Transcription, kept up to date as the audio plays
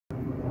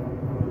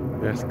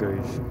Yes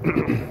guys,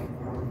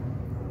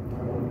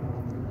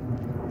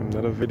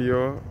 another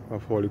video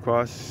of Holy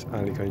Cross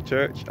Anglican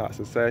Church at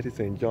Society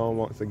St. John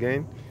once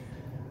again.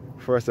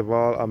 First of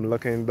all, I'm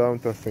looking down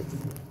to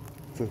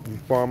the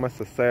former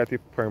Society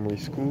Primary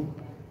School,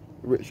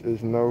 which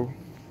is now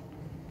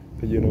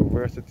the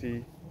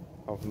University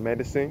of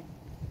Medicine,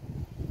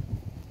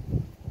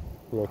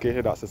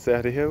 located at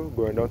Society Hill,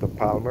 going down to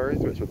Palmer's,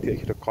 which will take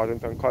you to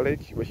Codrington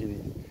College, which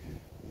is the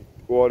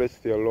oldest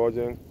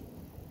theologian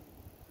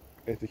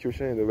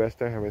institution in the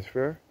Western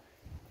Hemisphere,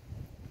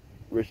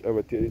 which I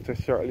will take you to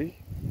shortly.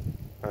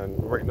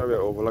 And right now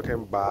we're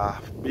overlooking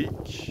Bath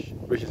Beach,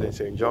 which is in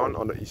St. John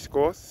on the east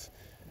coast.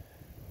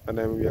 And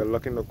then we are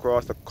looking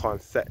across the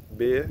Concept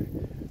Bay,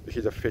 which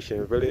is a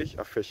fishing village,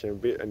 a fishing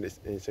bay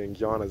in St.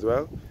 John as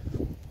well.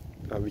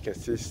 And we can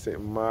see St.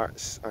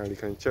 Mark's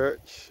Anglican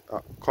Church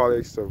at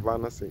College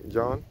Savannah St.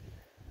 John.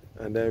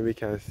 And then we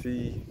can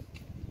see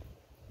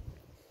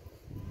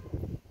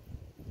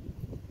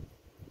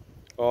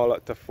all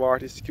up to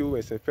Fortescue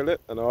in St. Philip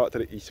and all up to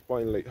the East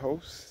Point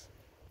Lighthouse,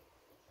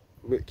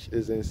 which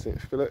is in St.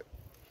 Philip,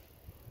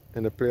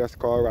 in a place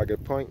called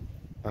Ragged Point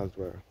as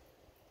well.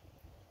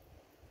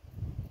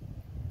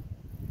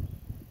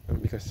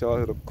 And we can see all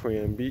of the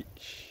Crane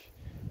Beach,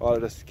 all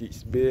of the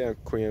Skeets Bay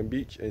and Crane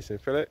Beach in St.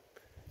 Philip.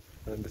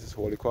 And this is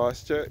Holy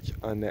Cross Church,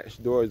 and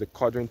next door is the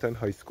Codrington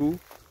High School.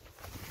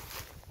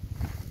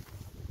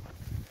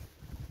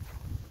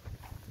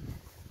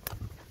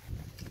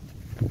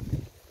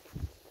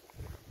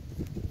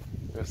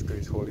 This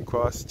is Holy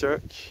Cross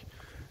Church.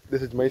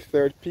 This is my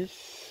third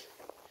piece.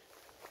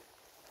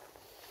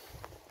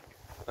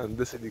 And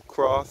this is the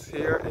cross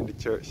here in the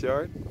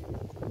churchyard.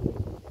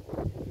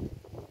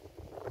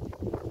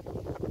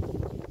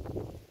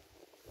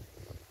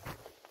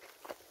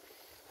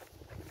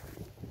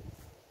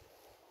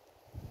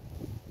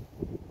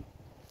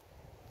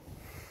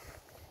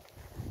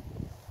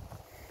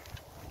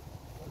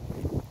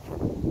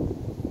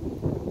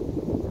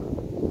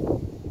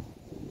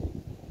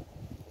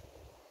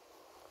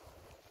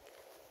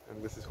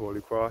 And this is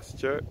Holy Cross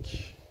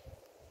Church.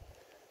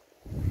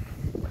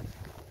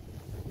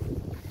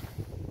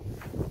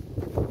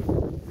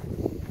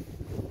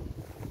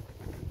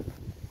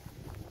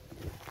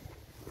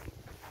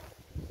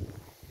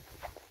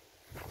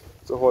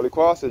 So Holy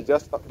Cross is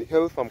just up the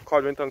hill from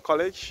Codrington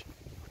College,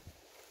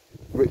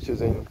 which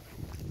is in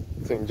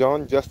St.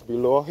 John, just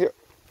below here.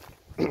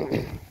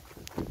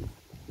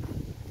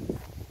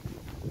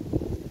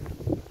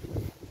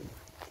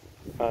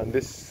 And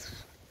this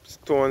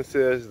stone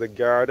says the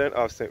garden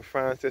of St.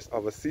 Francis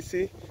of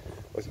Assisi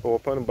was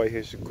opened by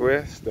His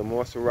Grace the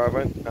Most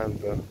Reverend and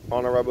the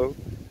Honorable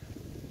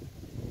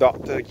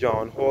Dr.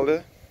 John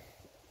Holder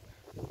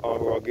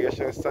on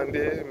Rogation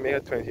Sunday, May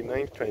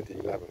 29,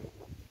 2011.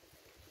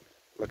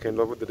 Looking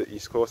over to the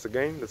east coast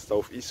again, the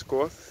southeast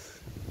coast.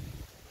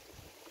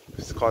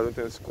 This is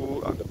Codrington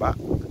School at the back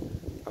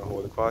and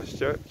Holy Cross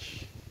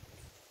Church.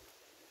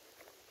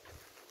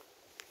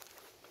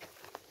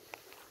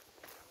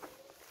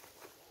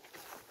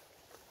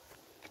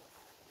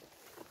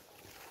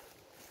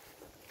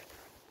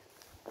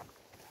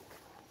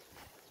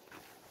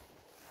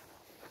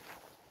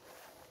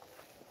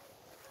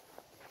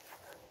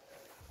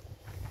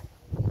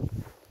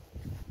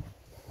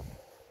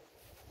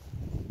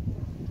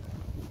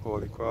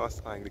 Holy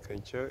Cross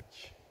Anglican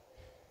Church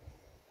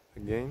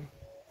again.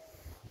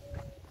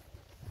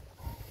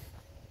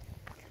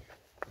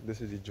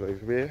 This is the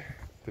driveway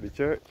to the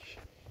church,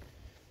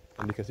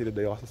 and you can see the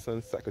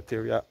Diocesan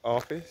Secretariat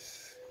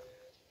office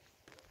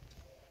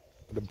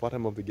at the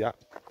bottom of the gap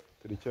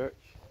to the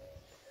church.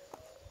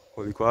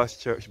 Holy Cross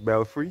Church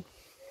belfry.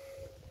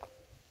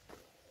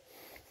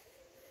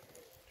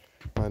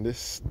 And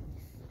this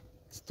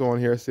stone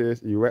here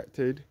says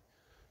erected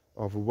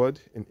of wood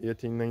in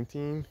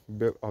 1819,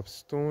 built of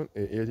stone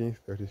in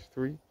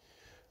 1833.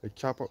 The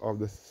chapel of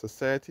the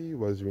society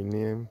was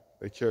renamed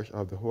the Church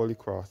of the Holy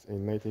Cross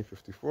in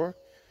 1954.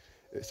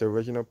 Its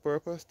original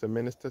purpose to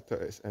minister to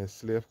its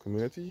enslaved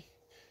community.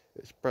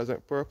 Its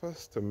present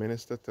purpose to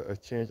minister to a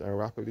changed and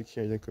rapidly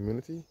changing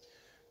community.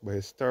 By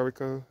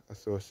historical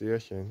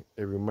association,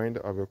 a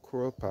reminder of a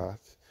cruel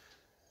past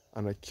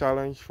and a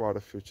challenge for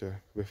the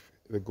future, with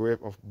the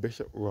grave of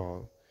Bishop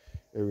Rawle,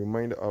 a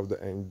reminder of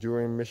the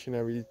enduring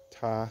missionary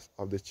task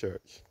of the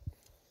church.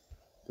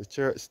 The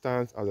church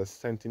stands as a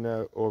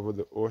sentinel over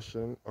the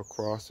ocean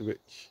across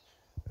which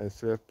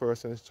enslaved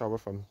persons travel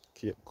from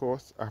Cape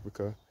Coast,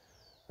 Africa,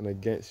 and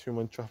against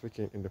human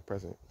trafficking in the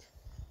present.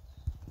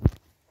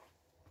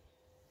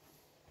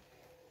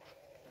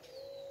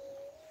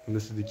 And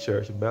this is the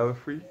church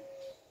belfry.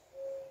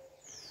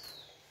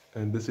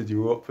 And this is the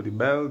rope for the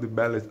bell. The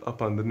bell is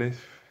up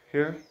underneath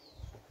here.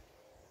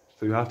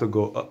 So you have to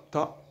go up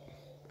top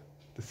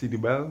to see the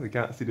bell. You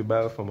can't see the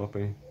bell from up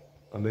in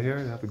under here.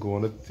 You have to go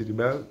under to see the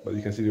bell, but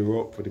you can see the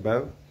rope for the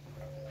bell.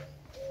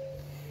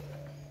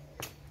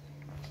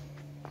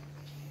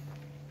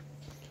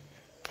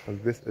 And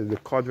this is the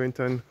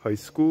Codrington High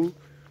School,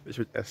 which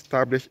was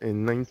established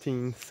in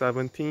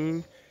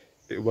 1917.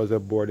 it was a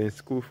boarding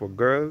school for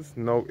girls.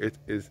 Now it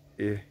is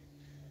a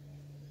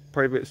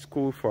private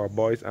school for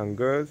boys and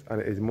girls,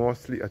 and it is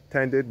mostly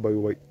attended by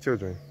white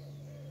children.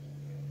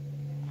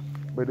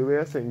 By the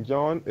way, St.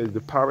 John is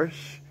the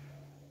parish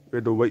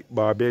where the white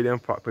Barbadian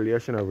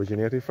population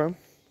originated from,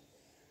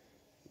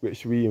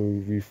 which we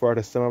refer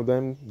to some of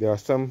them. There are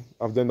some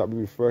of them that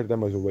we refer to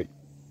them as white,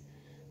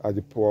 as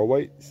the poor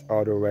whites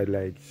or the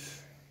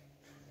redlegs.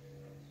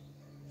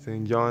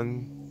 St.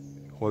 John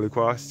Holy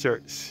Cross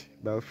Church,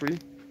 Belfry.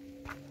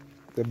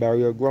 The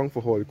burial ground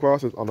for Holy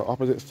Cross is on the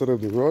opposite side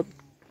of the road,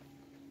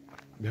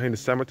 behind the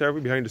cemetery,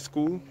 behind the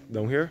school,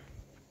 down here.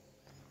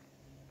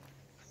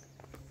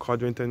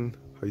 Codrington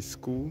High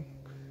School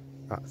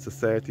at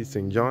Society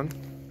St. John.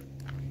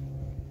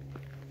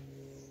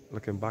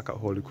 Looking back at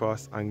Holy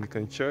Cross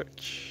Anglican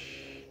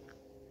Church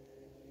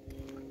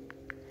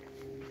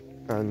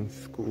and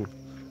school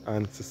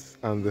and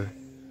the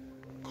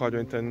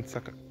Codrington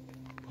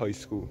High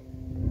School.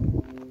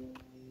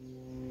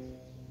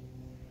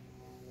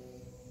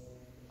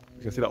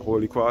 You can see that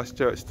Holy Cross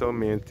Church still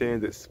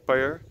maintains its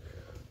spire.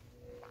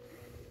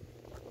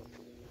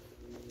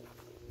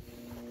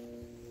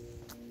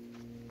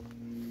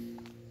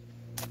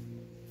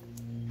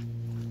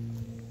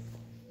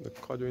 The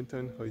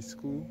Codrington High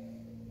School.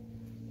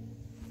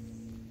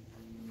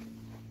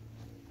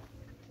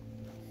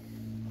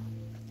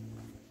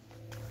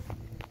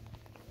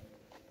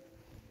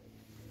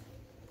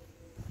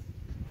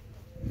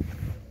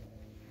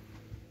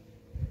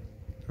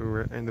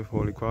 We're at the end of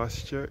Holy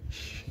Cross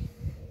Church.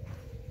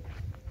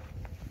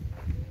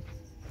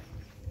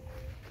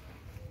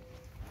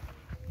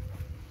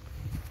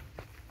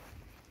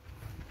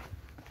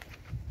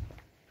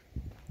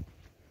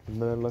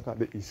 And then look at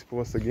the East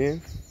Coast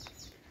again.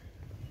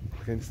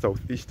 Looking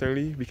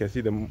southeasterly, we can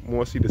see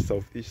mostly the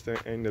southeastern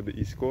end of the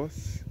East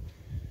Coast,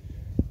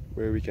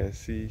 where we can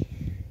see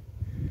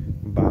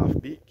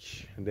Bath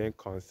Beach and then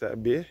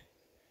Concept Bay,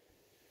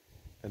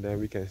 and then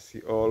we can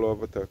see all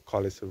over to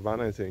College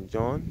Savannah and St.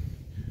 John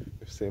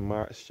with St.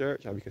 Mark's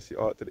Church, and we can see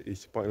all to the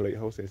East Point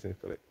Lighthouse in St.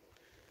 Philip.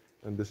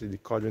 And this is the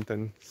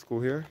Codrington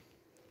School here.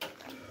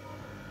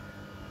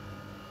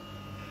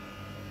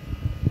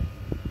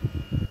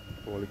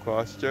 Holy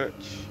Cross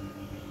Church.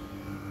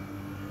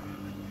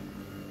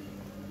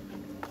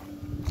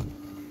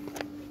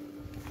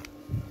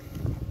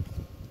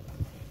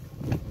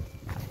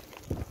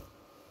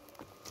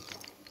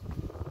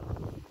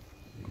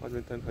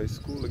 Codrington High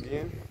School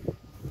again.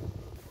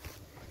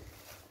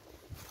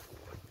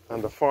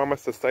 And the former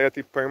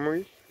Society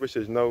Primary, which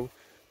is now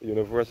the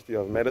University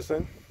of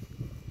Medicine.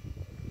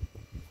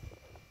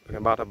 Looking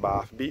about a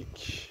Bath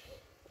Beach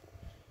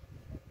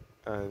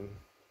and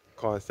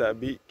Concept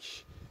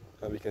Beach.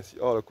 And we can see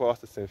all across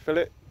the St.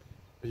 Philip,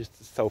 which is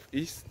the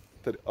southeast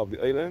of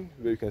the island,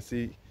 where you can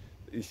see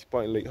the East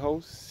Point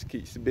Lighthouse,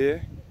 Keats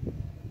Bay,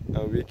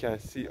 and we can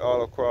see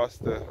all across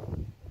the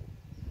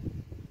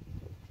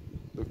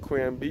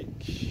Queen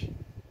Beach,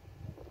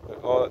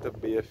 and all at the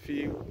Bay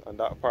Field and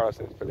that part of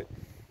St. Philip.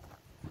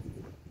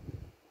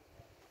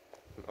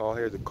 And all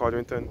here is the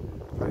Codrington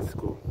High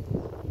School.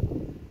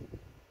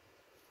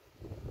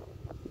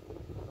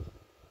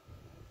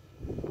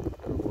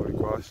 Holy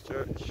Cross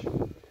Church.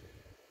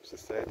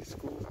 Society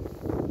School.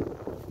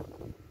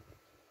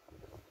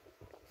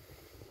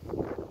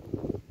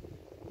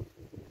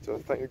 So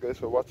thank you guys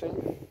for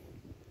watching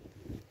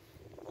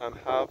and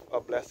have a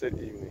blessed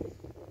evening.